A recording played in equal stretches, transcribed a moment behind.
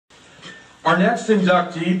Our next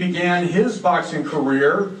inductee began his boxing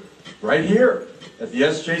career right here at the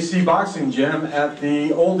SJC Boxing Gym at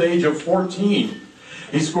the old age of 14.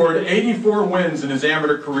 He scored 84 wins in his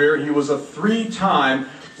amateur career. He was a 3-time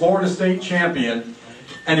Florida State champion.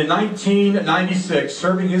 And in 1996,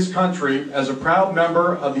 serving his country as a proud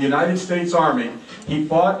member of the United States Army, he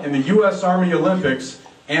fought in the U.S. Army Olympics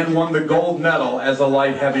and won the gold medal as a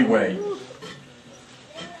light heavyweight.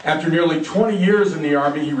 After nearly 20 years in the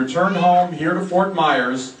Army, he returned home here to Fort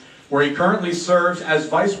Myers, where he currently serves as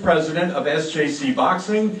Vice President of SJC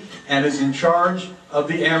Boxing and is in charge of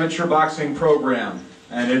the amateur boxing program.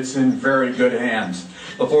 And it's in very good hands.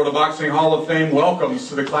 The Florida Boxing Hall of Fame welcomes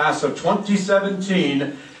to the class of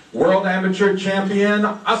 2017 World Amateur Champion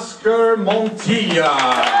Oscar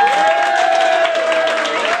Montilla.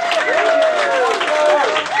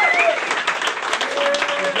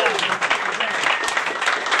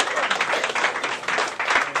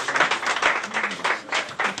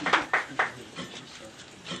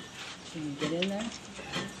 Can you get in there?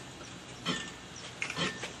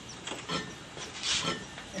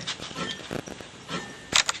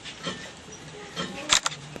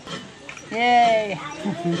 Yay!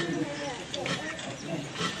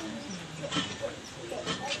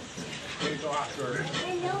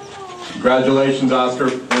 Congratulations, Oscar.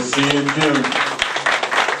 We'll see you in June.